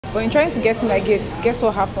But in trying to get to my gate, guess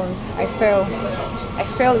what happened? I fell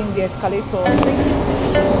in the escalator.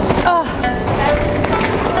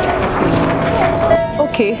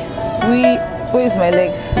 Okay, where's my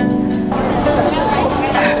leg?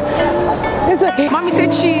 It's okay. Mommy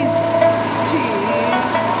said cheese.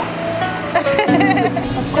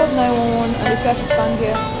 I've called 911 and they said I should stand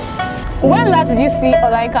here. When last did you see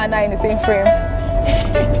Olaika and I in the same frame?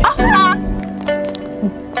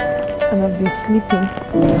 And I've been sleeping.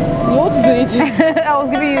 You want to do it? I was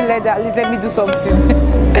giving you leisure. At least let me do something.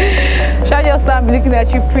 Should I just start looking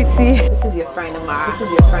at you pretty? This is your friend Amara. This is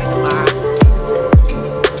your friend Amara.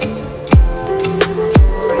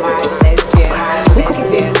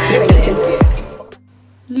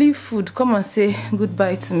 Leave food. Come and say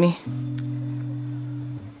goodbye to me.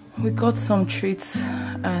 We got some treats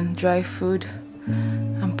and dry food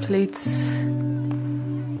and plates.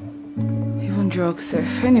 Even drugs.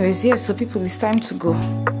 Anyways, yes, so people, it's time to go.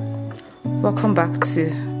 Welcome back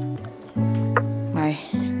to my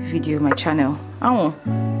video, my channel. I'm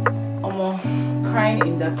crying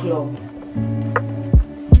in the club.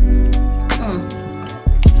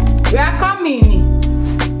 We are coming.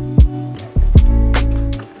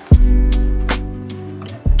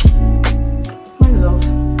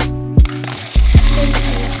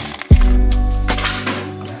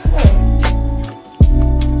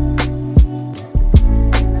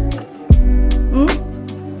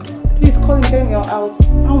 Out.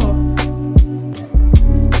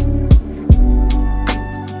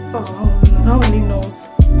 How many knows?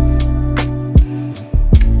 I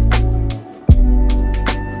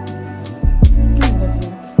love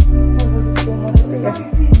you. I love you so much.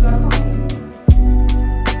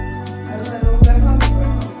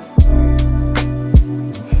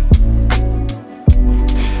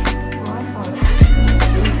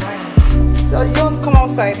 You want to come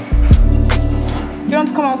outside? You want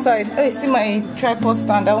to come outside? Hey, see my tripod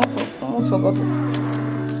stand. I almost forgot it.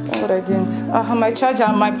 Thank God I didn't. My charger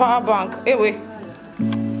and my power bank. Hey, wait.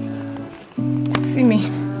 See me.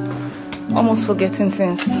 Almost forgetting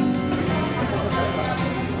things.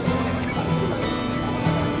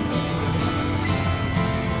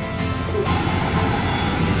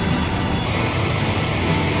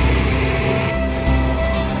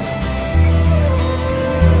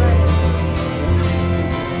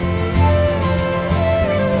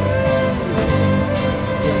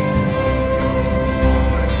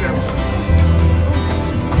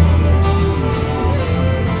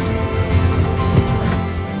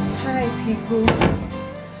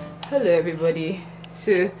 Hello everybody,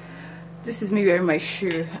 so this is me wearing my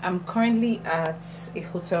shoe. I'm currently at a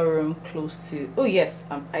hotel room close to, oh yes,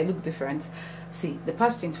 I look different. See, the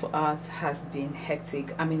past 24 hours has been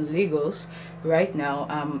hectic. I'm in Lagos right now.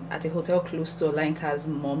 I'm at a hotel close to Olainka's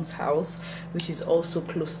mom's house, which is also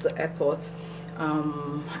close to the airport.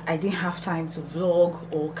 I didn't have time to vlog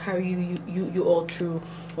or carry you all through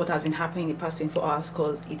what has been happening in the past 24 hours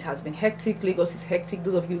because it has been hectic. Lagos is hectic.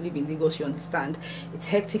 Those of you who live in Lagos, you understand. It's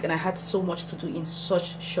hectic and I had so much to do in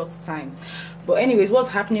such short time. But anyways, what's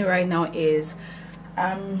happening right now is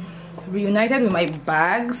I'm reunited with my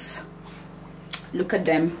bags. Look at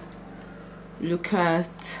them. Look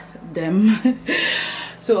at them.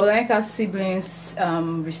 So Olaika's siblings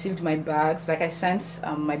received my bags. Like I sent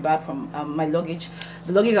my bag from my luggage,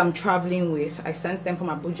 the luggage I'm traveling with. I sent them from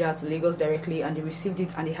Abuja to Lagos directly, and they received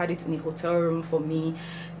it and they had it in a hotel room for me,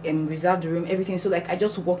 and reserved the room, everything. So like I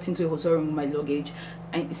just walked into a hotel room with my luggage,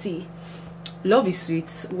 and see, love is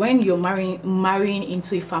sweet. When you're marrying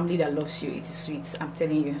into a family that loves you, it is sweet. I'm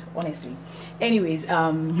telling you, honestly. Anyways,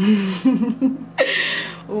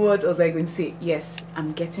 what was I going to say? Yes,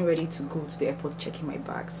 I'm getting ready to go to the airport, checking my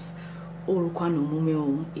bags.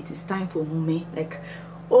 It is time for mume. Like,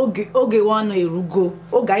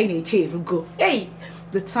 hey,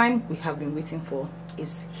 the time we have been waiting for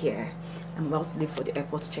is here. I'm about to leave for the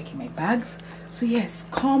airport, checking my bags. So yes,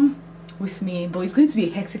 come with me, but it's going to be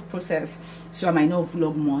a hectic process, so I might not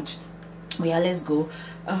vlog much. But yeah, let's go.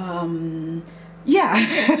 Yeah,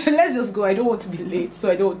 let's just go. I don't want to be late, so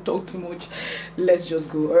I don't talk too much. Let's just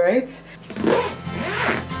go. All right.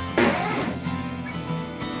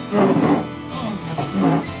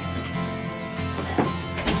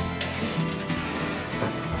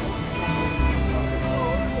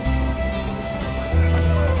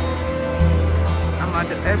 I'm at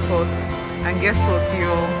the airport, and guess what,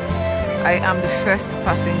 I am the first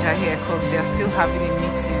passenger here because they are still having a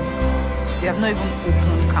meeting. They have not even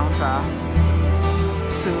opened counter.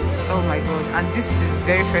 So, oh my god, and this is the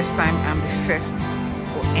very first time I'm the first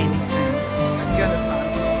for anything. Do you understand?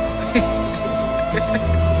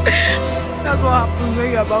 That's what happens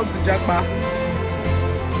when you're about to jackpot.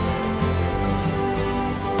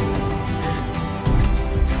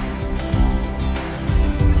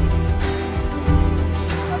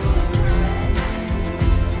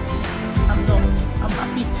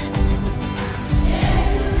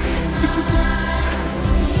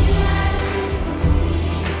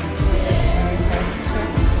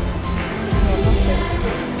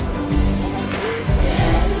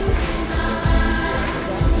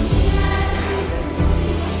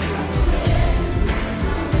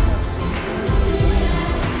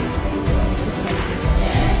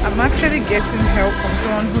 getting help from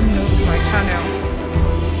someone who knows my channel,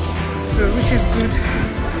 so which is good.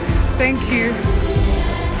 Thank you.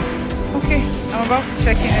 Okay, I'm about to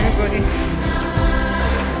check in everybody.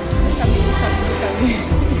 Look at me, look at me, look at me.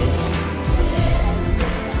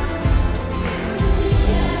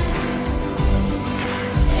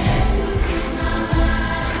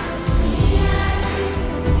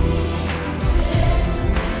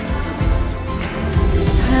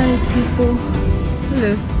 Hi people,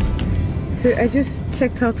 hello. So I just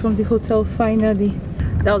checked out from the hotel finally.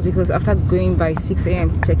 That was because after going by 6 a.m.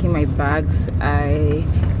 to check in my bags, I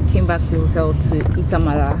came back to the hotel to eat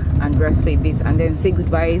Amara and rest for a bit and then say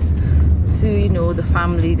goodbyes to, you know, the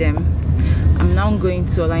family. Them. I'm now going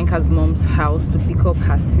to Olayinka's mom's house to pick up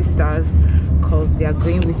her sisters because they are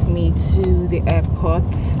going with me to the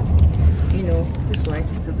airport. You know, this light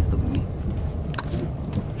is still disturbing me.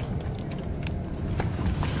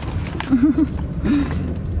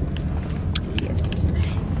 Yes.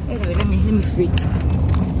 Anyway, let me free it.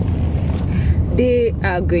 They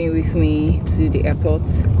are going with me to the airport.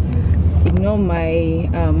 Ignore my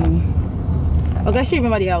okay, should you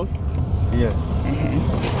remember the house? Yes.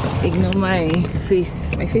 Ignore my face.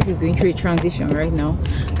 My face is going through a transition right now.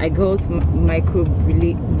 I got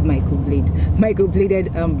microbladed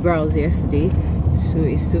brows yesterday, so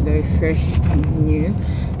it's still very fresh and new.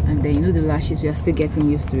 And then, you know, the lashes, we are still getting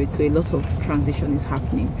used to it, so a lot of transition is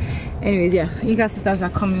happening. Anyways, yeah, you guys sisters are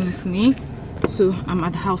coming with me, so I'm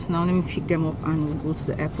at the house now. Let me pick them up and we'll go to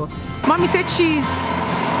the airport. Mommy said cheese.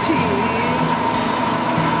 Cheese.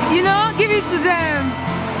 You know, give it to them.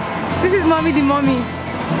 This is mommy the mommy.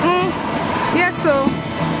 Yes, so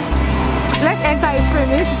let's enter a frame.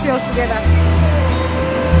 We need to see us together.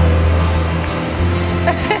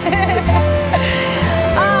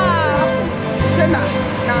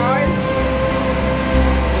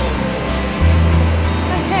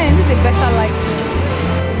 This is a better light.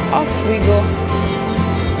 Off we go.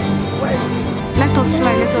 Let us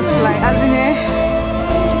fly, as in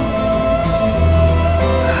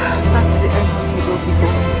back to the airport we go,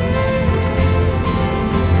 people.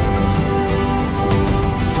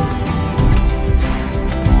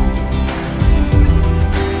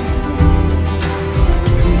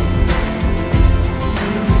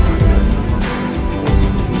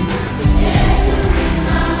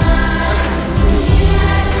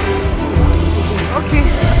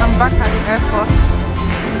 I'm back at the airport.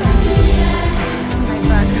 My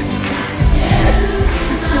bag.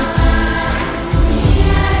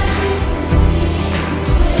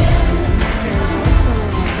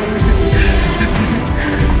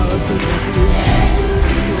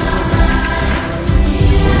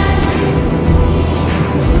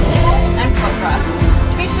 I'm Cobra.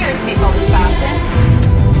 Be sure your seatbelt is fastened.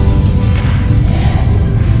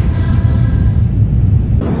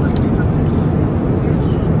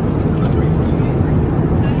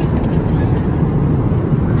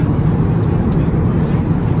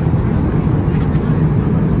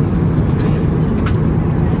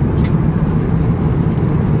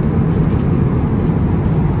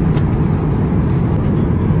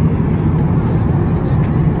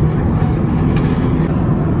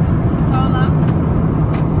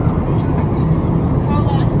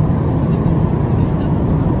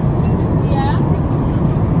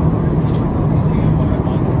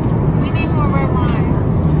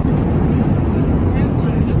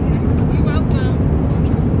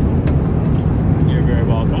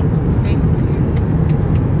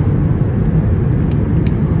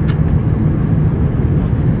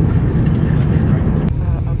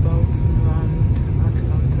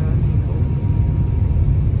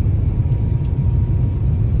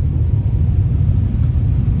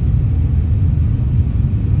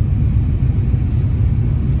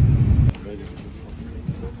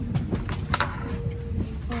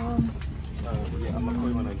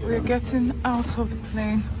 We're getting out of the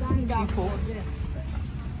plane, people.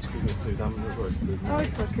 Oh,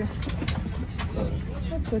 it's okay.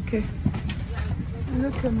 It's okay.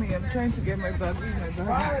 Look at me, I'm trying to get my bag. Where's my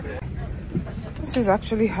bag? This is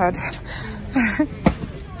actually hard.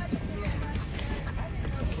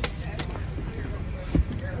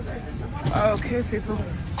 Okay, people.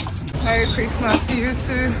 Merry Christmas to you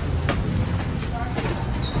too.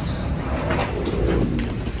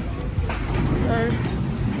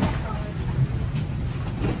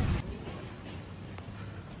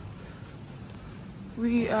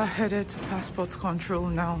 We are headed to passport control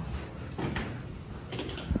now.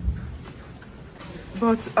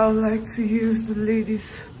 But I would like to use the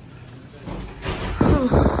ladies.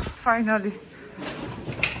 Finally.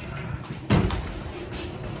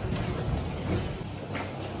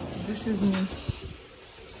 This is me.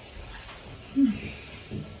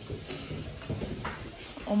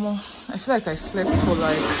 I feel like I slept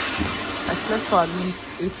for at least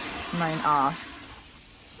 8-9 hours.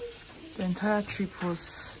 The entire trip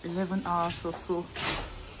was 11 hours or so.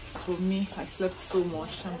 For me, I slept so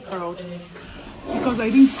much. I'm proud because I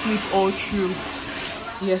didn't sleep all through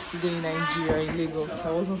yesterday in Nigeria, in Lagos.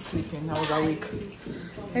 I wasn't sleeping, I was awake.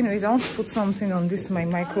 Anyways, I want to put something on this, my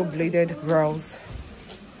microbladed brows.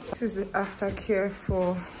 This is the aftercare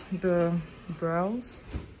for the brows.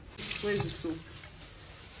 Where is the soap?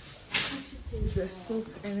 Is there soap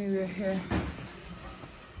anywhere here?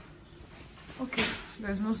 Okay,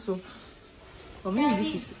 there's no soap. Or maybe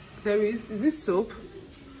this is, there is this soap?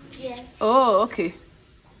 Yes. Oh, okay.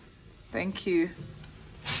 Thank you.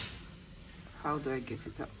 How do I get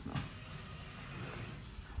it out now?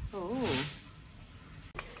 Oh.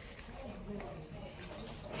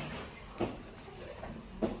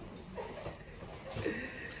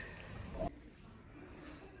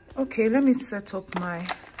 Okay, let me set up my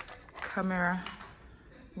camera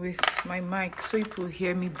with my mic so people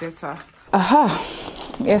hear me better. Aha!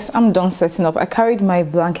 Yes, I'm done setting up. I carried my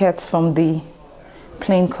blankets from the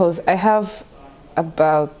plane because I have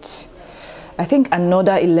about, I think,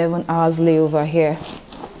 another 11 hours layover here.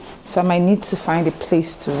 So I might need to find a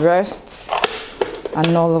place to rest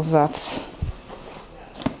and all of that.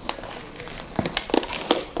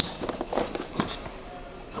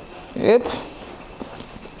 Yep.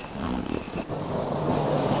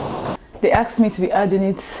 They asked me to be adding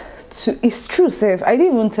it to, it's true, Seth. I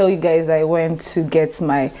didn't even tell you guys I went to get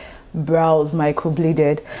my brows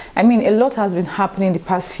microbladed. I mean, a lot has been happening the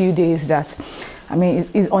past few days that, I mean,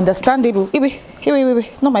 it's understandable.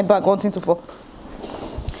 Not my bag wanting to fall.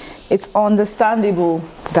 It's understandable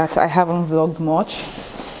that I haven't vlogged much.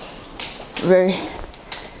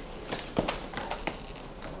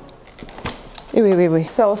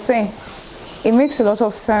 So I was saying, it makes a lot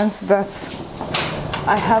of sense that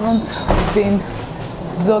I haven't been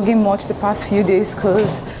vlogging much the past few days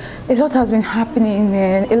because a lot has been happening,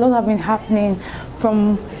 and a lot have been happening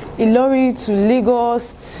from Ilori to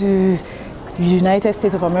Lagos to the United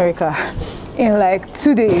States of America in like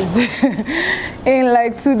 2 days. In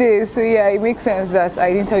like 2 days. So yeah, it makes sense that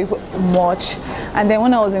I didn't tell you much. And then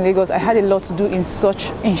when I was in Lagos, I had a lot to do in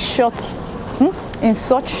such short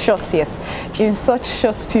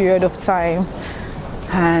period of time.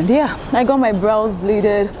 And yeah, I got my brows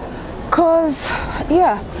bladed because,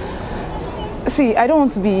 yeah, see, I don't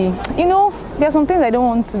want to be, you know, there are some things I don't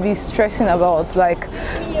want to be stressing about, like,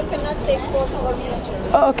 You cannot take photos or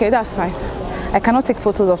pictures. oh, okay, that's fine. I cannot take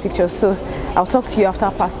photos or pictures, so I'll talk to you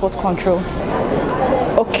after passport control.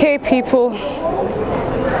 Okay, people,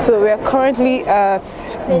 so we are currently at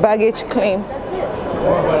baggage claim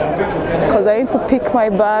because I need to pick my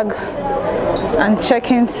bag and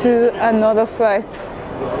check into another flight.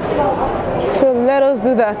 So let us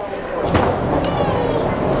do that.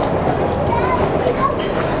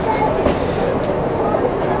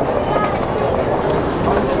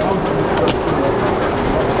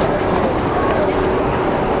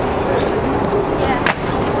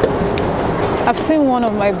 I've seen one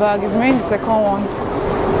of my bags, it's maybe the second one.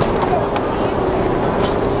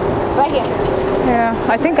 Right here. Yeah,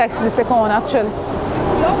 I think I see the second one actually.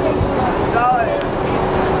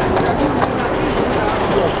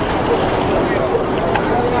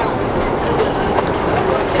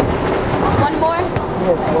 One more?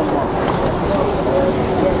 Yes, one more.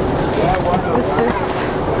 This is...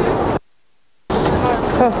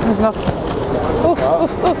 Oh, it's not.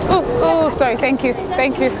 Oh, sorry, thank you.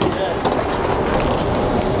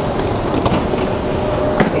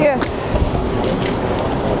 Yes.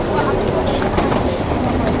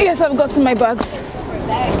 Yes, I've got my bags.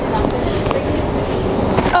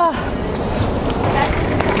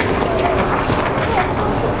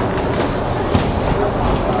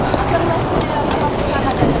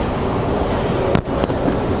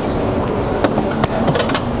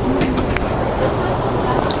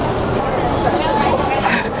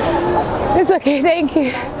 It's okay, thank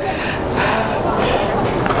you.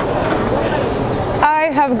 I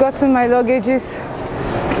have gotten my luggages.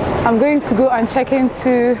 I'm going to go and check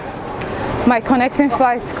into my connecting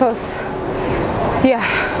flights because, yeah,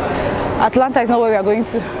 Atlanta is not where we are going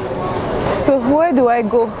to. So where do I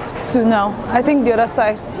go to now? I think the other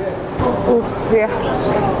side. Oh, yeah,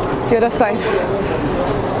 the other side.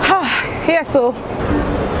 Yeah, so,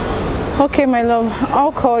 okay, my love,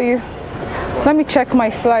 I'll call you. Let me check my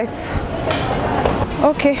flights.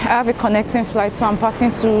 Okay, I have a connecting flight, so I'm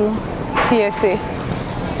passing to TSA.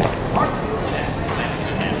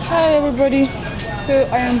 Hi everybody, so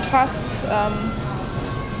I am past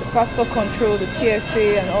passport control, the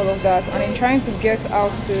TSA and all of that, and in trying to get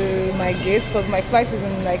out to my gate, because my flight is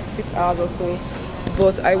in like 6 hours or so,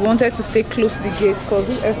 but I wanted to stay close to the gate because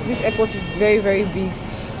this airport is very, very big.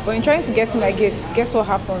 But in trying to get to my gate, guess what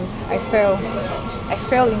happened? I fell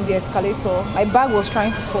in the escalator. My bag was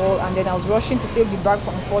trying to fall, and then I was rushing to save the bag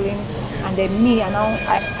from falling, and then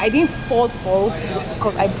I didn't fall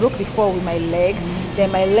because I broke the fall with my leg.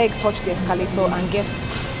 Then my leg touched the escalator, and guess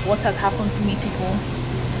what has happened to me, people?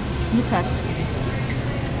 Look at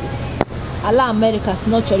Allah, America's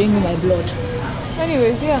not churning my blood.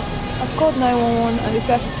 Anyways, yeah, I've called 911 and they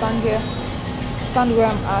said I should stand where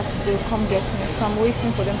I'm at. They'll come get me, so I'm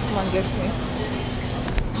waiting for them to come and get me.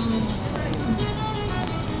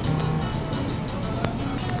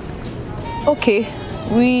 Okay,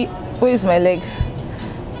 where is my leg?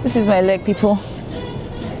 This is my leg, people.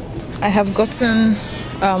 I have gotten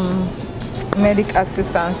medic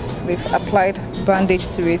assistance. They've applied bandage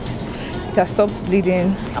to it. It has stopped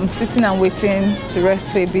bleeding. I'm sitting and waiting to rest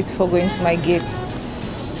for a bit before going to my gate.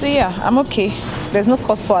 So yeah, I'm okay. There's no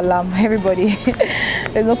cause for alarm, everybody.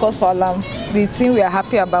 There's no cause for alarm. The thing we are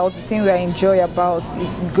happy about, the thing we are enjoy about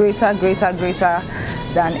is greater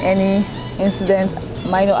than any incident,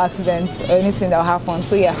 minor accidents or anything that will happen.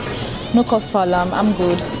 So yeah, no cause for alarm. I'm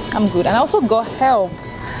good. And I also got help.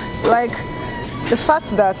 Like the fact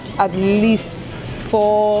that at least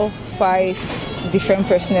 4-5 different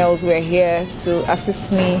personnel were here to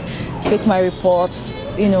assist me, take my reports,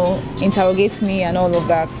 you know, interrogate me and all of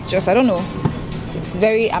that. Just, I don't know, it's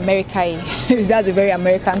very American. That's a very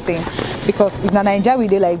American thing, because if in Nigeria we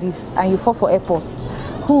do like this and you fall for airports,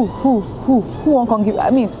 who won't give? I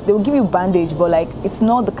mean, they will give you bandage, but like it's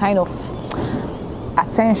not the kind of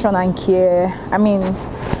attention and care. I mean,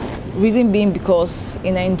 reason being because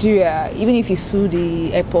in Nigeria, even if you sue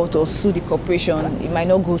the airport or sue the corporation, it might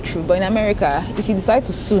not go through. But in America, if you decide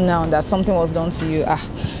to sue now that something was done to you,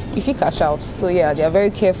 if you cash out. So yeah, they are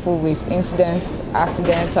very careful with incidents,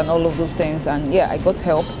 accidents and all of those things. And yeah, I got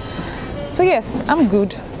help. So yes, I'm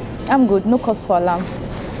good. No cause for alarm.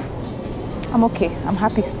 I'm okay. I'm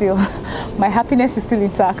happy still. My happiness is still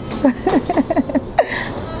intact. So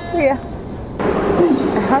yeah,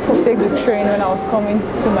 I had to take the train when I was coming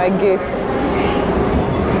to my gate.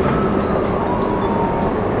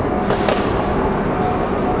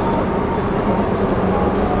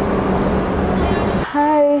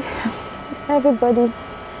 Hi, everybody.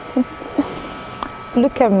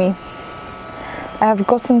 Look at me. I have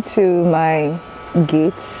gotten to my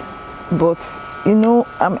gate, but you know,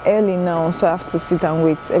 I'm early now, so I have to sit and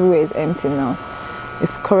wait. Everywhere is empty now.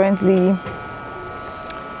 It's currently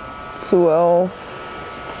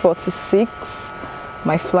 12:46.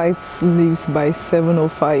 My flight leaves by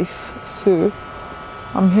 7:05, so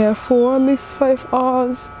I'm here for at least 5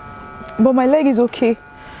 hours. But my leg is okay.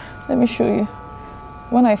 Let me show you.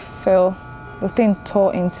 When I fell, the thing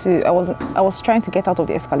tore into. I was trying to get out of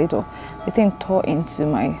the escalator. The thing tore into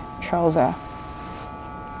my trouser.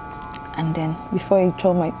 And then before it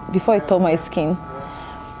tore my skin,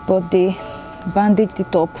 but they bandaged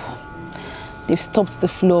it up. They've stopped the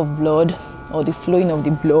flow of blood, or the flowing of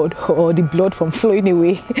the blood, or the blood from flowing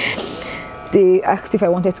away. They asked if I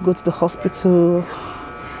wanted to go to the hospital.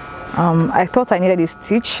 I thought I needed a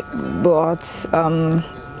stitch, but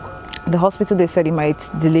the hospital, they said it might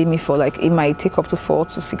delay me for like, it might take up to 4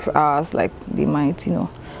 to 6 hours, like they might, you know.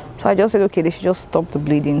 So I just said, okay, they should just stop the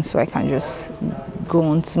bleeding so I can just go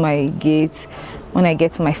on to my gate. When I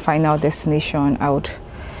get to my final destination, I would,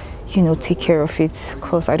 you know, take care of it,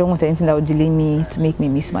 because I don't want anything that would delay me to make me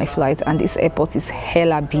miss my flight. And this airport is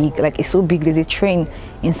hella big. Like, it's so big. There's a train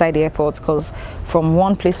inside the airport, because from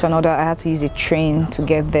one place to another I had to use a train to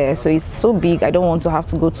get there. So it's so big. I don't want to have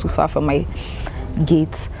to go too far from my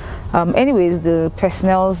gate. Anyways, the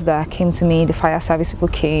personnel that came to me, the fire service people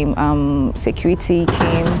came, security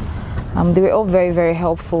came. They were all very, very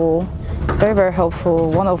helpful. Very, very helpful.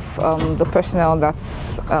 One of the personnel that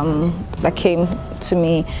came to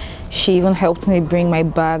me, she even helped me bring my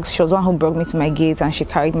bags. She was the one who brought me to my gate, and she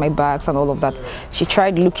carried my bags and all of that. She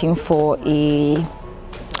tried looking for a,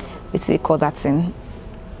 what's they call that thing?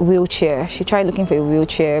 Wheelchair. She tried looking for a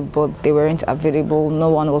wheelchair, but they weren't available. No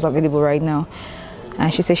one was available right now.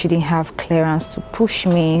 And she said she didn't have clearance to push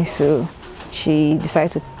me, so she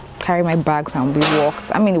decided to carry my bags, and we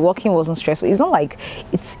walked. I mean, walking wasn't stressful. It's not like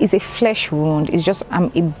it's a flesh wound. It's just I'm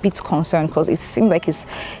a bit concerned because it seemed like it's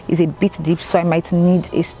a bit deep, so I might need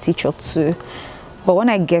a stitch or two. But when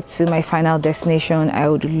I get to my final destination, I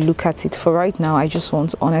would look at it. For right now, I just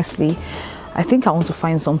want to, honestly, I think I want to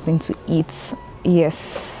find something to eat.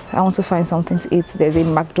 Yes, I want to find something to eat. There's a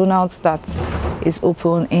McDonald's that is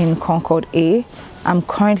open in Concord A. I'm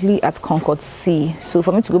currently at Concord C, so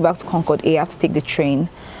for me to go back to Concord A I have to take the train.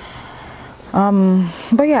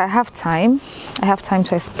 But yeah, I have time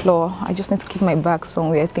to explore. I just need to keep my bags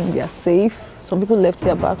somewhere I think they are safe. Some people left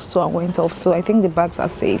their bags too and went off, so I think the bags are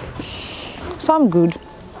safe, so I'm good.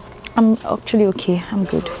 I'm actually okay. I'm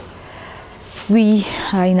good. We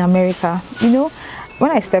are in America. You know,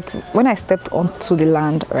 when I stepped onto the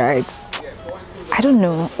land, right, I don't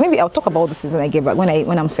know, maybe I'll talk about this when I get back,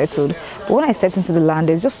 when I'm settled. But when I stepped into the land,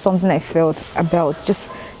 there's just something I felt about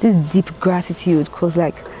just this deep gratitude, because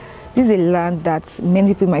like this is a land that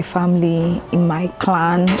many people in my family, in my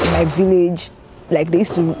clan, in my village, like they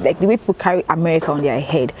used to, like the way people carry America on their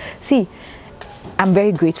head. See, I'm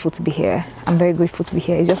very grateful to be here. I'm very grateful to be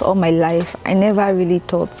here. It's just all my life, I never really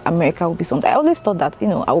thought America would be something. I always thought that, you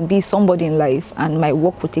know, I would be somebody in life and my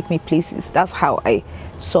work would take me places. That's how I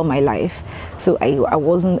saw my life. So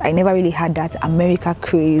I never really had that America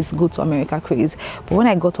craze, go to America craze. But when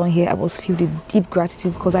I got on here, I was filled with deep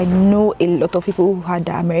gratitude, because I know a lot of people who had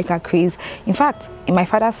the America craze. In fact, in my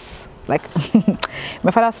father's, like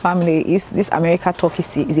my father's family, this America talk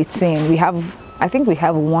is a thing. I think we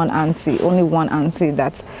have only one auntie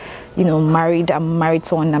that, you know, married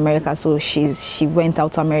someone in America, so she went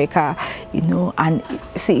out to America, you know, and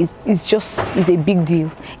see, it's a big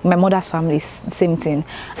deal. In my mother's family, same thing.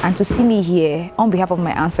 And to see me here on behalf of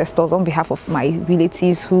my ancestors, on behalf of my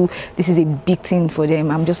relatives, who this is a big thing for them,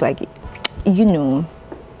 I'm just like, you know,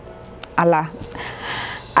 Allah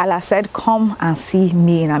said, come and see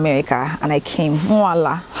me in America, and I came. Oh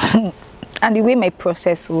Allah. And the way my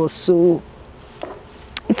process was so,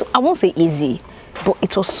 I won't say easy, but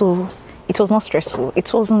it was not stressful.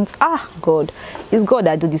 It wasn't, God, it's God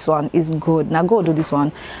that do this one, it's God, now God do this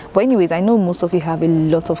one. But anyways, I know most of you have a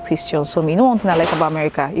lot of questions for me. You know one thing I like about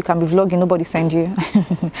America, you can be vlogging, nobody send you.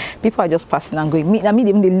 People are just passing and going.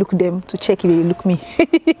 They look them to check if they look me.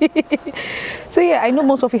 So yeah, I know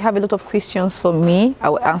most of you have a lot of questions for me. I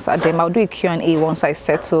will answer them. I'll do a Q&A once I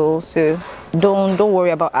settle, so don't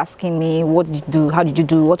worry about asking me what did you do, how did you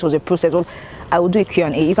do, what was the process. Well, I will do a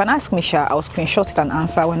Q&A. You can ask me, Sha. I'll screenshot it and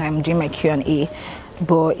answer when I'm doing my Q&A.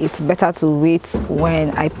 But it's better to wait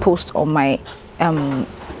when I post on my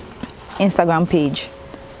Instagram page.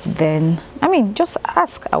 Then, I mean, just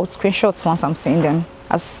ask. I will screenshot once I'm seeing them.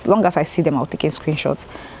 As long as I see them, I'll take a screenshot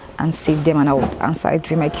and save them, and I will answer it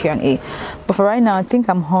during my Q&A. But for right now, I think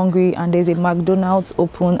I'm hungry, and there's a McDonald's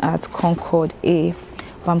open at Concord A.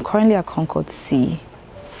 But I'm currently at Concord C.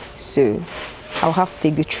 So I'll have to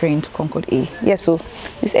take the train to Concord A. Yeah, so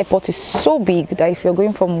this airport is so big that if you're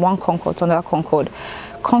going from one Concord to another Concord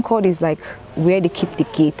is like where they keep the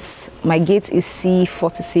gates. My gate is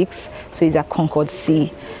C46, so it's at Concord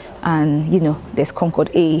C. And you know, there's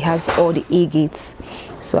Concord A, it has all the A gates.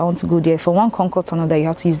 So I want to go there. From one Concord to another, you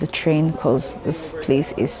have to use the train, because this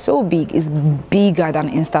place is so big. It's bigger than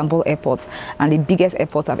Istanbul Airport, and the biggest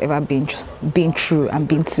airport I've ever been through and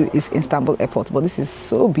been to is Istanbul Airport. But this is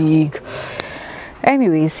so big.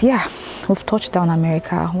 Anyways, yeah, we've touched down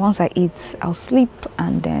America. Once I eat, I'll sleep,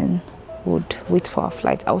 and then would wait for our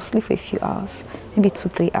flight. I'll sleep for a few hours, maybe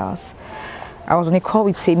 2-3 hours. I was on a call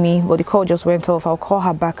with Temi, but the call just went off. I'll call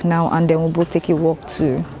her back now, and then we'll both take a walk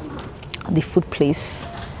to the food place.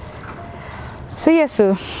 So yeah,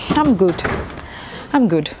 so I'm good. I'm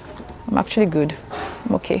actually good.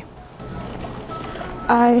 I'm okay.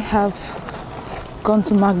 I have gone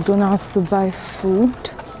to McDonald's to buy food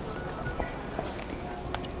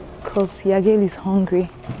because Yagel is hungry.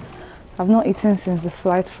 I've not eaten since the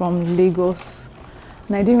flight from Lagos,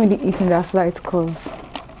 and I didn't really eat in that flight because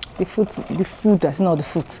the food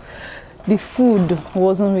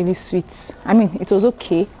wasn't really sweet. I mean, it was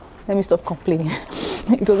okay. Let me stop complaining.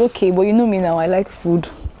 It was okay, but you know me now, I like food.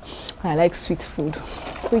 I like sweet food.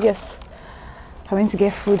 So yes, I went to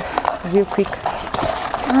get food real quick.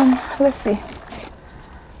 Let's see.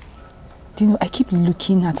 Do you know, I keep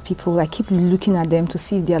looking at people. I keep looking at them to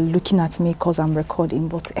see if they are looking at me because I'm recording,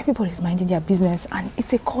 but everybody's minding their business, and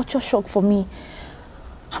it's a culture shock for me.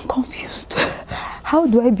 I'm confused. How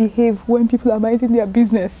do I behave when people are minding their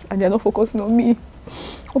business and they're not focusing on me?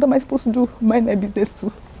 What am I supposed to do? Mind my business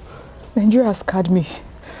too. Nigeria has scared me.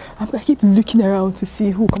 I keep looking around to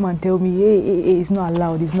see who come and tell me, hey, it's not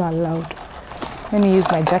allowed, it's not allowed. Let me use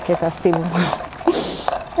my jacket as table.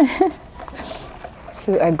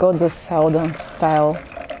 So I got the Southern style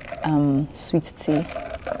sweet tea.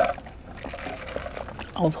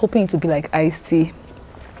 I was hoping it to be like iced tea,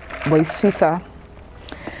 but it's sweeter.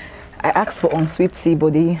 I asked for unsweet tea,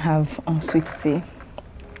 but they didn't have unsweet tea.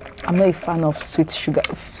 I'm not a fan of sweet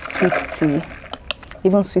tea,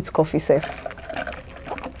 even sweet coffee safe.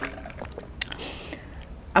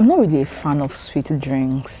 I'm not really a fan of sweet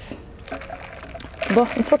drinks,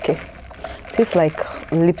 but it's okay. It tastes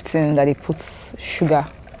like Lipton that they put sugar.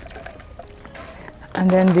 And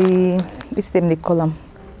then this thing they call them.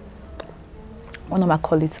 What am I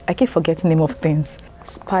call it? I keep forgetting the name of things.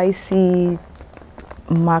 Spicy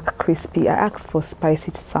Mac Crispy. I asked for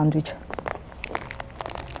spicy sandwich.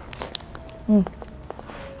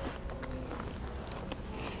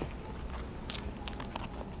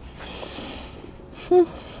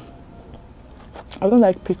 I don't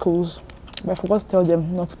like pickles, but I forgot to tell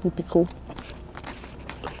them not to put pickle.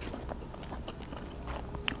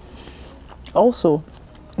 Also,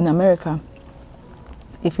 in America,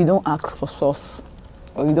 if you don't ask for sauce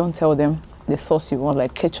or you don't tell them the sauce you want,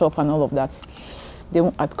 like ketchup and all of that, they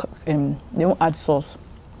won't add sauce.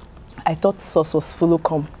 I thought sauce was full of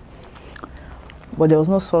cum, but there was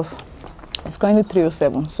no sauce. It's currently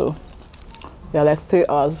 3:07, so we are like 3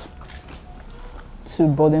 hours to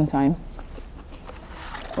boarding time,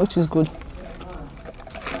 which is good.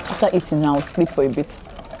 After eating now, I'll sleep for a bit.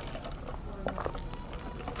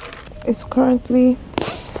 It's currently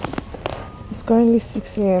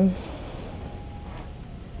 6 a.m.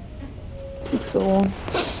 6:01,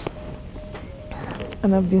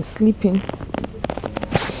 and I've been sleeping.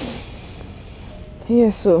 Yeah,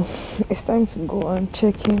 so it's time to go and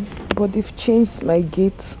check in, but they've changed my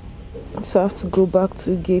gate, so I have to go back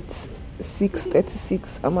to gate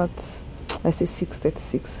 636. I say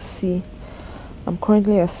 636 C. I'm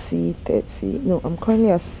currently at C30. No, I'm currently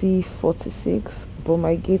at C46, but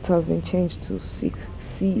my gate has been changed to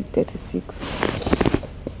C36.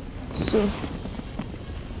 So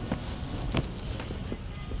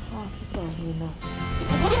people are here now.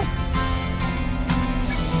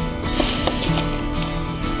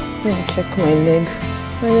 Let me check my leg.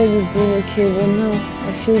 My leg is doing okay, but now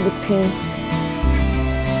I feel the pain.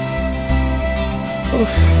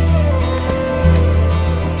 Oof.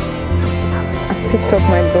 I've picked up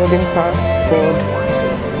my boarding pass board.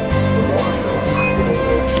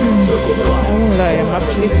 I won't lie, I'm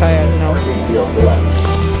actually tired now.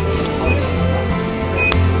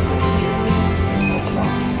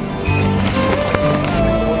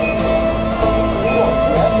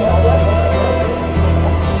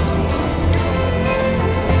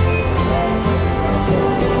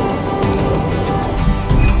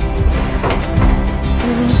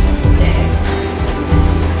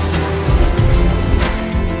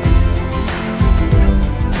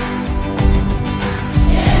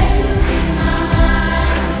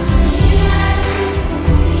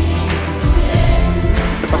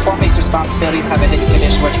 Responsibilities have a hidden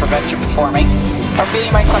condition which prevents you performing, or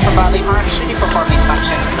feeling might suffer bodily harm should you perform these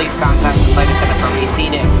functions. Please contact the flight attendant for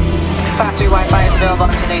reseating. Factory Wi-Fi is available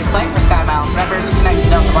on today's flight for Sky Miles members. Connect to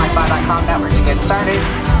DeltaWiFi.com network to get started.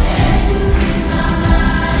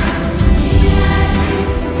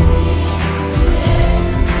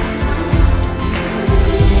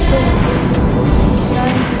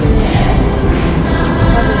 Time to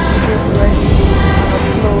have a video ready and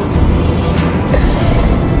upload.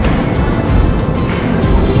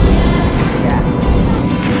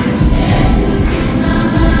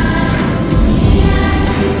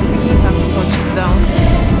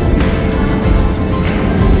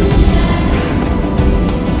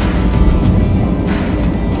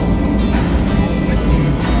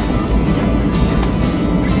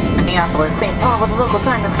 St. Paul, with the local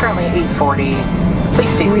time is currently 8:40. Please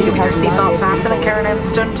stay seated with your seatbelt fastened and carried in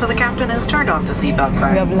stood until the captain has turned off the seatbelt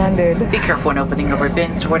sign. We have landed. Be careful when opening your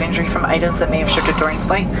bins to avoid injury from items that may have shifted during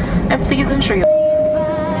flight, and please ensure you.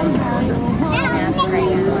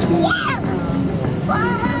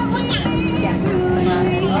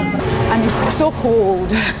 And it's so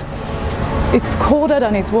cold. It's colder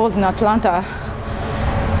than it was in Atlanta.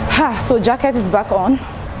 So jacket is back on,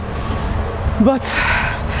 but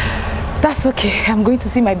that's okay. I'm going to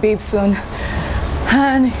see my babe soon,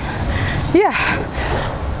 and yeah,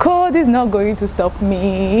 cold is not going to stop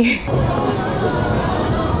me.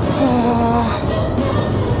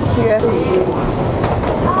 Yeah.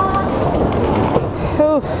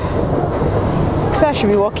 Oof. So I should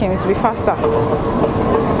be walking to be faster.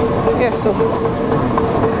 Yes, so.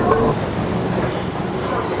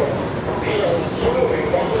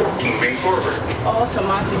 Moving forward.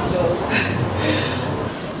 Automatic doors.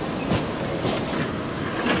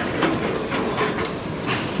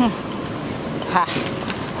 Ha.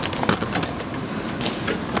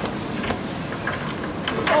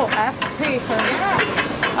 Oh, I have to pay for this.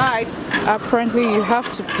 Alright. Apparently you have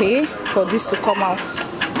to pay for this to come out.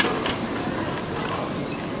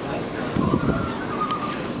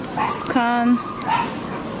 Scan.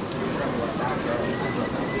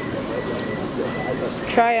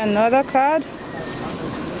 Try another card.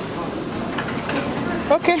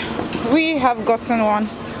 Okay, we have gotten one.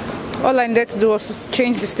 All I needed to do was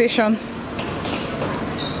change the station.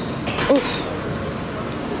 Oof.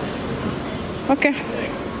 Okay,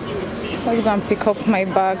 let's go and pick up my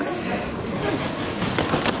bags.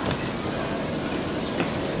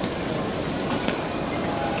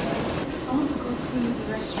 I want to go to the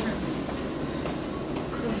restroom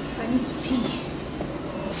because I need to pee.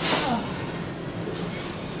 Oh.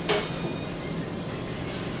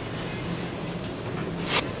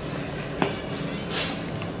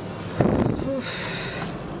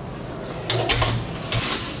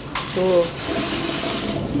 Oh.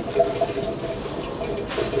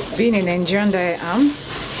 Being a Nigerian that I am,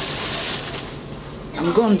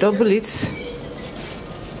 I'm going to double it.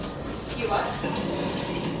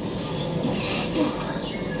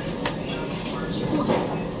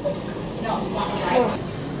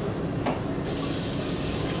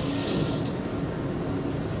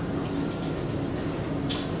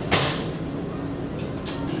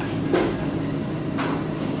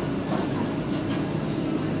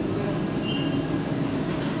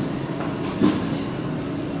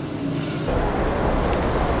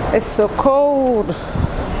 It's so cold.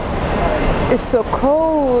 It's so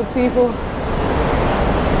cold, people.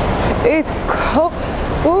 It's cold.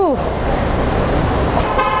 Ooh.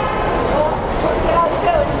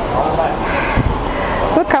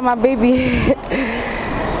 Look at my baby.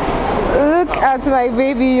 Look at my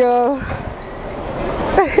baby, yo.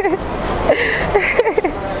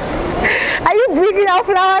 Are you bringing out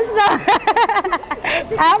flowers now?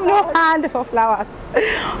 I have no hand for flowers.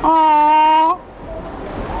 Aww.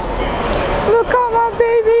 Look at my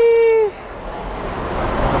baby.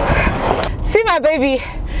 See my baby.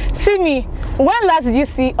 See me. When last did you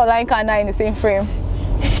see Olayinka and I in the same frame?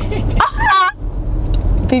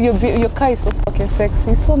 Baby, your car is so fucking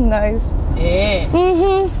sexy. So nice. Yeah.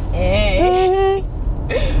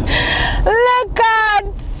 Look at.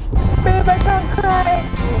 Babe, I can't cry.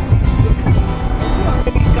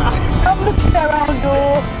 I'm looking around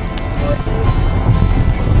though.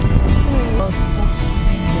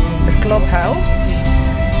 The clubhouse.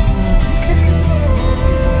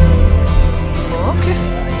 Okay.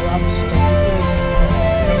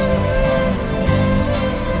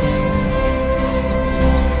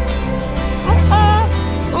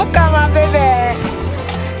 Look at my baby.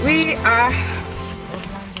 We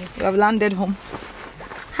have landed home.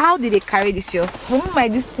 How did they carry this here? Who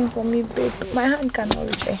made this thing for me, babe? My hand cannot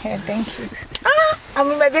reach your hair. Thank you. I'm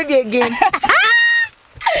with my baby again.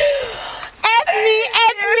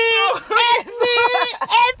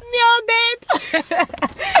 Help me, oh babe.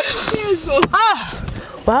 Yes,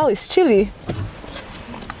 Wow, it's chilly.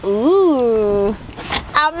 Ooh,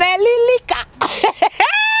 Amelilika.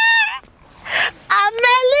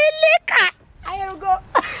 Amelilika. Here we go.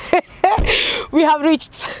 We have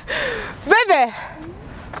reached, baby.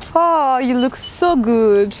 Oh, you look so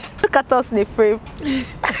good. Look at us in the frame.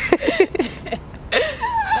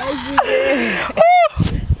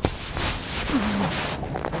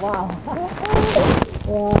 Wow.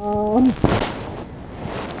 Wow.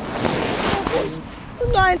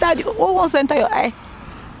 No, enter the, what wants to enter your eye?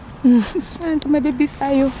 Enter my baby's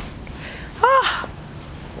eye. Ah.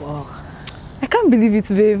 Wow. I can't believe it,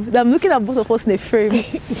 babe. I'm looking at both of us in a frame.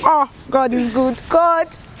 Oh, God is good.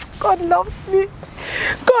 God loves me.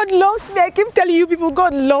 God loves me. I keep telling you people,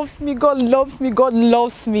 God loves me. God loves me. God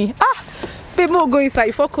loves me. Ah, babe, more go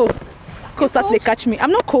inside. For cold. Cold start to catch me.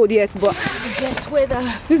 I'm not cold yet, but this is the best weather.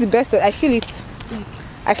 This is the best weather. I feel it.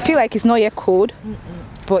 I feel like it's not yet cold,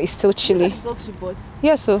 but it's still chilly.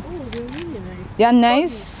 Yeah, so. Oh, they're really nice. They are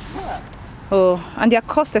nice. Yeah. Oh, and they are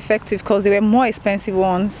cost effective because they were more expensive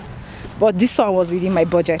ones. But this one was within my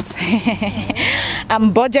budget.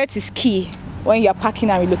 And budget is key when you're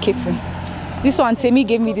packing and relocating. This one, Temi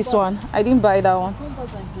gave me this one. I didn't buy that one.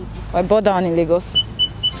 I bought that one in Lagos.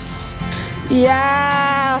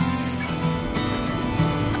 Yes!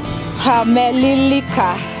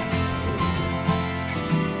 Amelilika.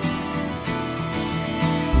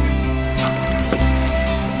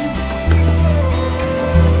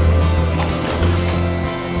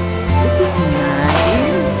 This is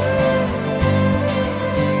nice.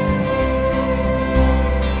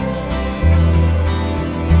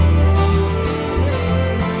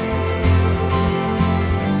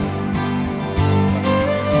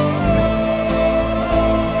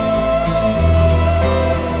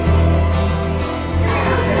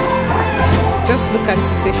 Just look at the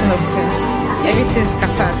situation of things. Everything's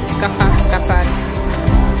scattered.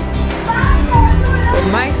 But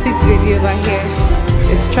my sweet baby over here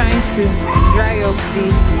is trying to dry up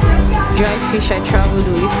the dry fish I traveled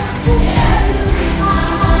with.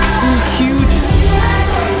 2 huge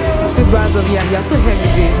tubers of yam. You're so heavy,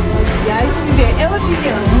 babe. Yeah, I see the everything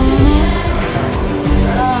else.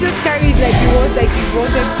 Just carry it like you wanted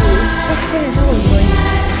to. Okay, that was nice.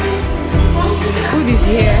 Food is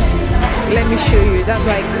here. Let me show you. That's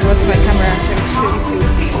why I brought my camera and trying to show you food.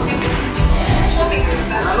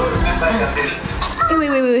 Hey,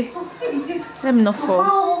 wait. Let me not fall.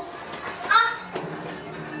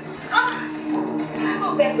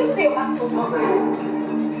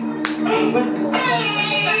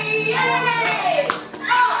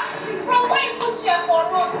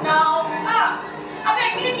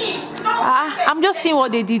 I'm just seeing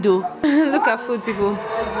what they did though. Look at food, people.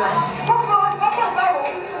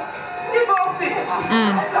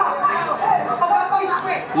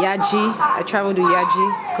 Yaji. I traveled to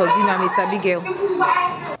Yaji because you know I'm a Sabi girl.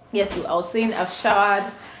 Yes, I was saying I've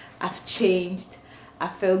showered, I've changed, I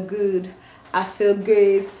feel good, I feel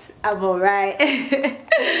great, I'm alright.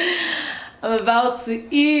 I'm about to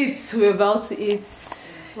eat. We're about to eat.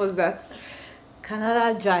 What's that?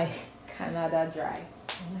 Canada Dry. Canada Dry.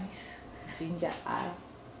 Nice. Ginger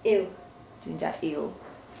ale. Ginger ale.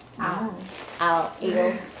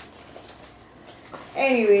 Ale.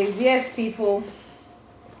 Anyways, yes, people.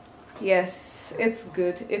 Yes, it's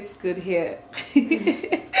good. It's good here.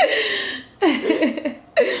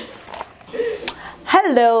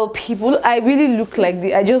 Hello, people. I really look like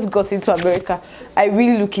the. I just got into America. I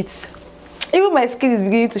really look it. Even my skin is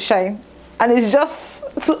beginning to shine, and it's just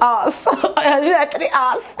 2 hours. Like 3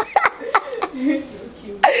 hours. We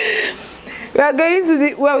are going to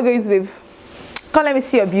the. Where are we going to, babe? Come, let me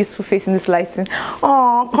see your beautiful face in this lighting.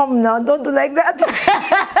 Oh, come now, don't do like that.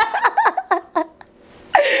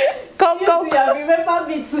 Come. You remember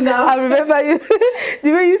me too now. I remember you.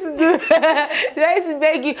 The way you used to do. The way I used to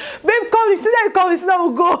beg you, babe, come. You see that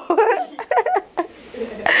we'll go.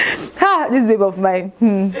 Ha, this babe of mine.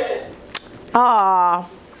 Ah.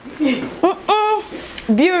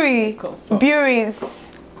 Beauties.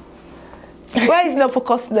 Why is not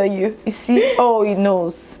focusing on you? You see? Oh, he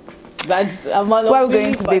knows. That's Amara. Where are we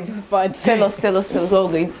going to, babe? Tell us where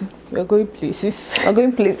we're going to. We're going places. We're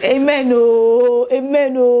going places. Amen, oh,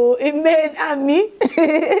 amen, oh, amen, Ami.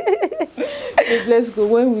 Let's go.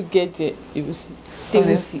 When we get there, you will see. They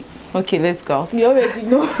will see. Okay, let's go out. You already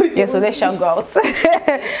know. Yeah, so let's shall go out.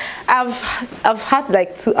 I've had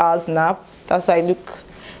like 2 hours nap. That's why I look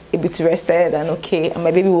a bit rested and okay. And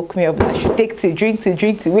my baby woke me up. I should take tea, drink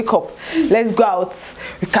tea, wake up. Let's go out.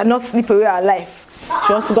 We cannot sleep away our life.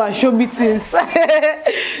 She wants to go and show me things.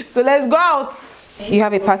 So let's go out. You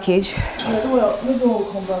have a package. Maybe we'll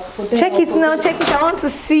come back. Check it now, check it. I want to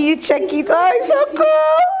see you check it. Oh, it's so cool.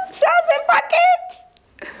 She has a package.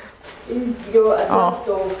 Is your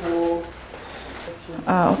adapter for...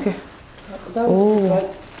 Okay.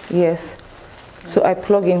 Oh, yes. So I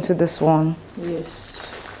plug into this one. Yes.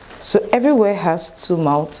 So everywhere has 2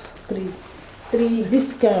 mouths. 3.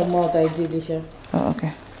 This kind of mouth I did, Lisha. Oh,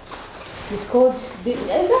 okay. It's called, I think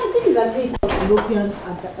it's actually called European,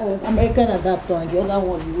 American adapter, and the other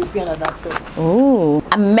one European adapter. Oh,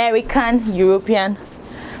 American, European.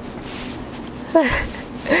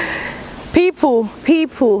 People,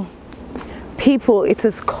 it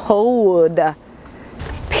is cold.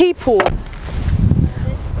 People,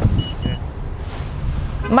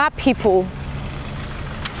 my people,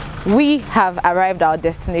 we have arrived at our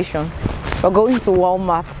destination. We're going to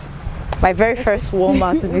Walmart. My very first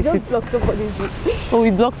Walmart visit. Oh,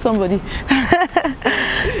 we blocked somebody.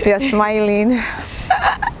 They are smiling.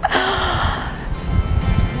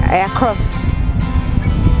 I cross.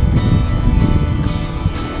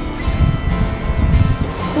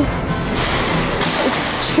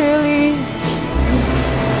 It's chilly.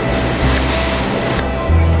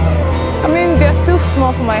 I mean, they're still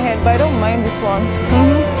small for my head, but I don't mind this one.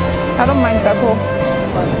 I don't mind that at all.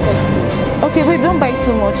 Okay, wait, don't bite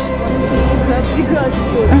too much.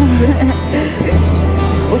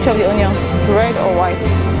 Which of the onions? Red or white?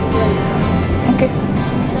 Okay.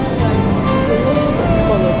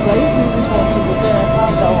 I used to use this one too, but then I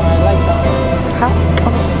found that one. I like that one. How?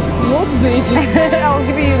 Okay. You want to do it? I was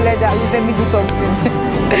giving you leather. Just let me do something.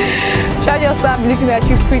 Shall I just start looking at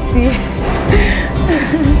you pretty?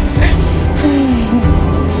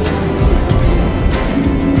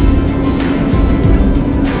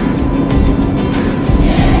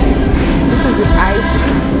 The ice.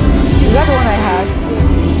 Is that the one I had?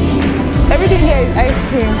 Everything here is ice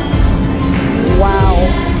cream. Wow.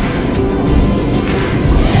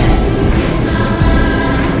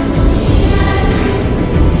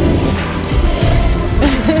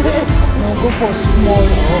 No, go for small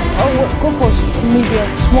or go for medium,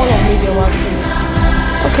 small or medium actually.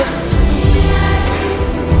 Okay.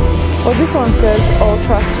 Well, this one says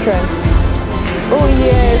ultra strength. Oh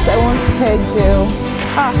yes, I want hair gel.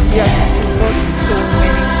 Ah, yeah, you got so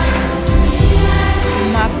many things.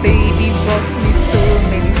 My baby bought me so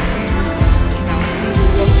many things. Now see,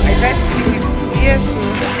 look, I said see with yes, so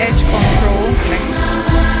edge control, like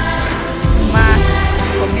mask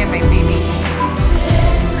for me and my baby.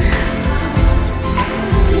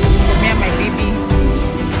 For me and my baby.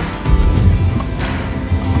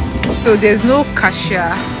 So there's no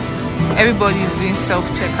cashier. Everybody is doing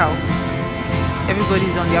self-checkout.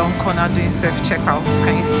 Everybody's on their own corner doing self-checkout.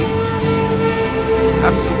 Can you see?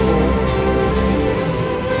 That's so cool.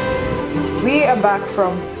 We are back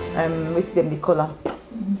from what's them the color?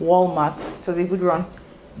 Walmart. It was a good run.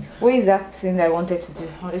 Where is that thing that I wanted to do?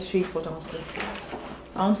 I wanted to show you what I was doing.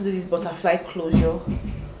 I want to do this butterfly closure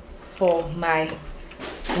for my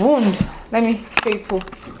wound. Let me show you what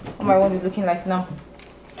my wound is looking like now.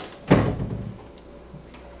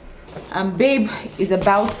 And babe is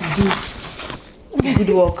about to do good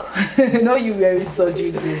work. No, you wearing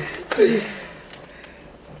surgery boots.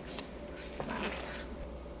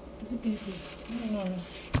 No.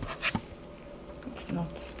 It's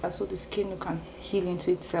not. I saw the skin can heal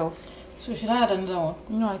into itself. So should I add another one?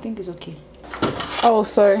 No, I think it's okay. Oh,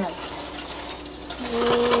 sorry.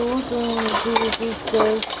 Oh, what do I do with this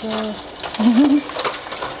guys?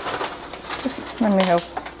 Just let me help.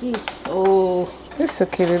 Yes. Oh, It's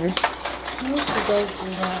okay, baby. what should I do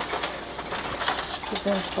now? Put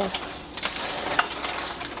them back.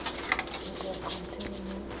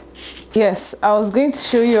 Yes, I was going to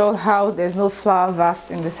show you all how there's no flower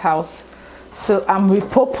vase in this house. So I'm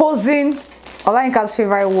repurposing, Olayinka's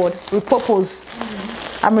favorite word, repurpose.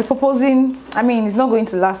 I'm repurposing, I mean, it's not going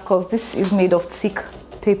to last because this is made of thick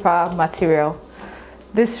paper material.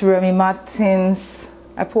 This Remy Martins,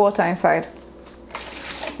 I put water inside.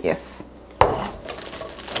 Yes.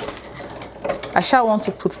 I shall want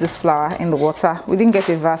to put this flower in the water. We didn't get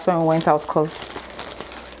a vase when we went out because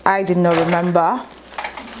I did not remember.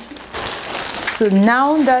 So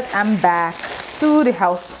now that I'm back to the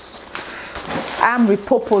house, I'm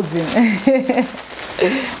repurposing.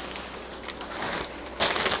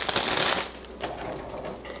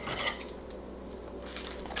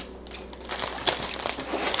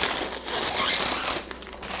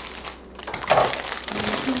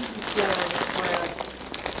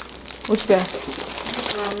 Which guy?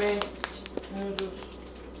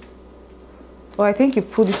 Oh, I think you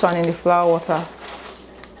put this one in the flower water.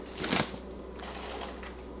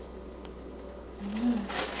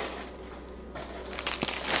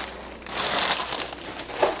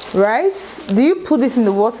 Right? Do you put this in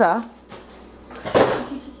the water?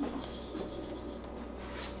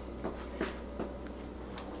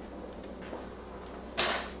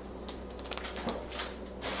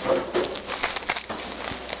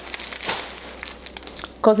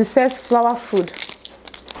 Because it says flower food.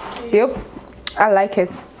 Yep, I like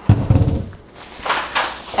it.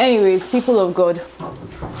 Anyways, people of God,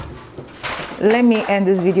 let me end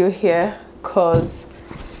this video here because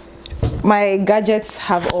my gadgets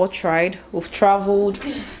have all tried. We've traveled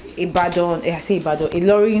Ibadan,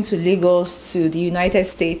 Ilorin to Lagos to the United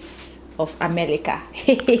States of America.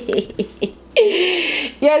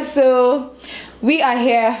 Yes, so we are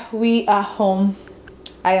here, we are home.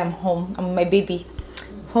 I am home. I'm my baby.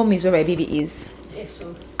 Home is where my baby is. Yes,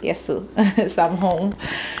 so. Yes, so so I'm home.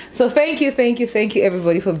 So thank you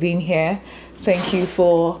everybody for being here. Thank you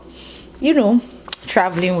for, you know,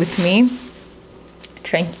 traveling with me.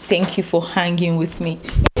 Thank you for hanging with me.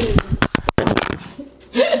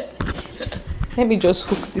 Let me just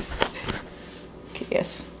hook this. Okay,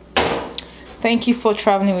 yes. Thank you for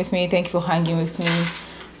traveling with me. Thank you for hanging with me.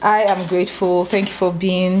 I am grateful. Thank you for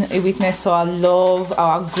being a witness to our love,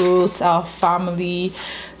 our growth, our family.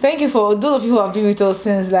 Thank you for those of you who have been with us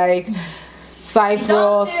since like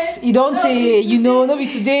Cyprus. You don't say, you know, not be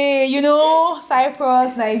today, you know,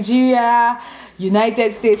 Cyprus, Nigeria,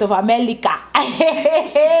 United States of America.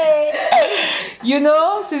 You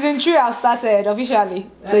know, season 3 I've started officially.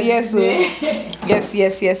 So yes,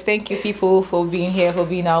 yes. Thank you people for being here, for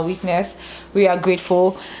being our witness. We are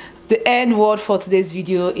grateful. The end word for today's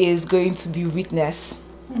video is going to be witness.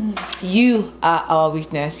 You are our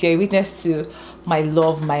witness. You're a witness to my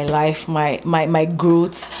love, my life, my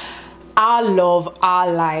growth, our love, our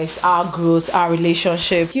lives, our growth, our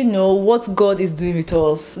relationship. You know what God is doing with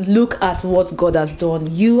us. Look at what God has done.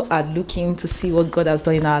 You are looking to see what God has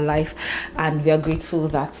done in our life, and we are grateful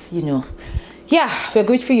that, you know, yeah, we're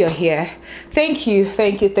grateful you're here. Thank you.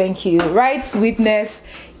 Right witness,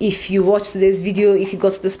 if you watch today's video, if you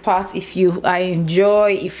got to this part, if you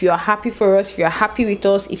enjoy, if you are happy for us, if you're happy with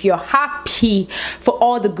us, if you're happy for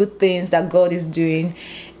all the good things that God is doing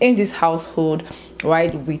in this household,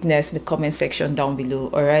 right witness in the comment section down below.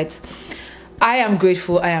 All right, I am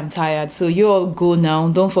grateful, I am tired, so you all go now.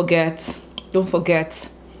 Don't forget,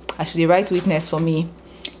 actually write witness for me.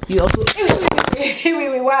 You also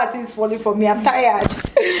wait, why are things falling for me? I'm tired.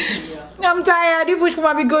 I'm tired. You push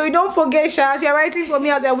come be going. Don't forget, Shaz. You're writing for me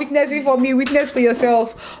as you're witnessing for me. Witness for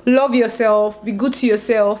yourself. Love yourself. Be good to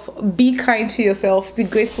yourself. Be kind to yourself. Be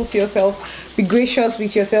graceful to yourself. Be gracious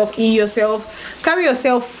with yourself, in yourself. Carry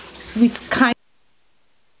yourself with kindness.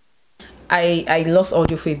 I lost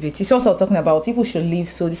audio for a bit. It's what I was talking about. People should leave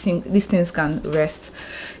so these things can rest.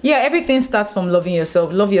 Yeah, everything starts from loving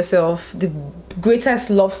yourself. Love yourself. The greatest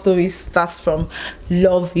love story starts from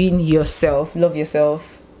loving yourself. Love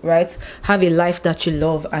yourself, right? Have a life that you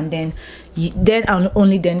love, and then and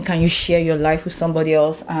only then can you share your life with somebody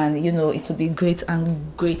else, and you know it will be great.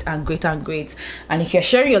 And if you're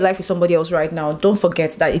sharing your life with somebody else right now, don't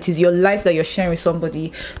forget that it is your life that you're sharing with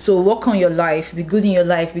somebody. So work on your life, be good in your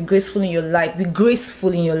life, be graceful in your life, be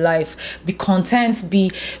content,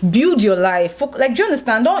 build your life. Like, do you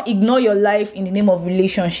understand? Don't ignore your life in the name of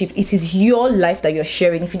relationship. It is your life that you're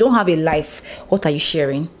sharing. If you don't have a life, what are you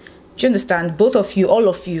sharing? Do you understand? Both of you, all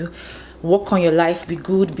of you, work on your life. Be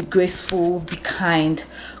good, be graceful, be kind.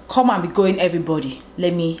 Come and be going, everybody.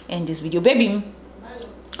 Let me end this video. Baby,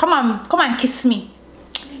 come and kiss me.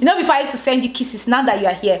 You know, before I used to send you kisses, now that you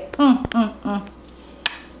are here.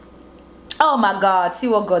 Oh my God, see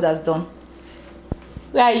what God has done.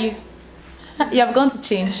 Where are you? You have gone to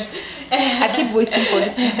change. I keep waiting for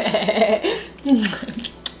this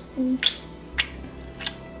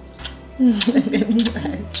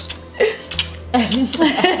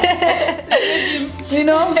you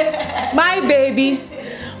know, my baby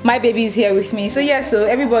is here with me. So yeah, so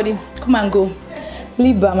everybody come and go.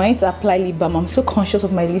 Lip balm, I need to apply lip balm. I'm so conscious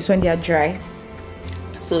of my lips when they are dry.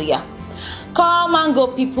 So yeah, come and go,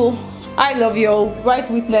 people. I love you all. Write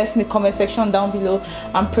witness in the comment section down below.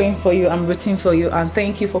 I'm praying for you, I'm rooting for you, and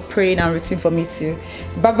thank you for praying and rooting for me too.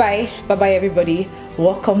 Bye bye everybody.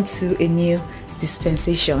 Welcome to a new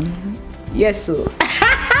dispensation. Yes, so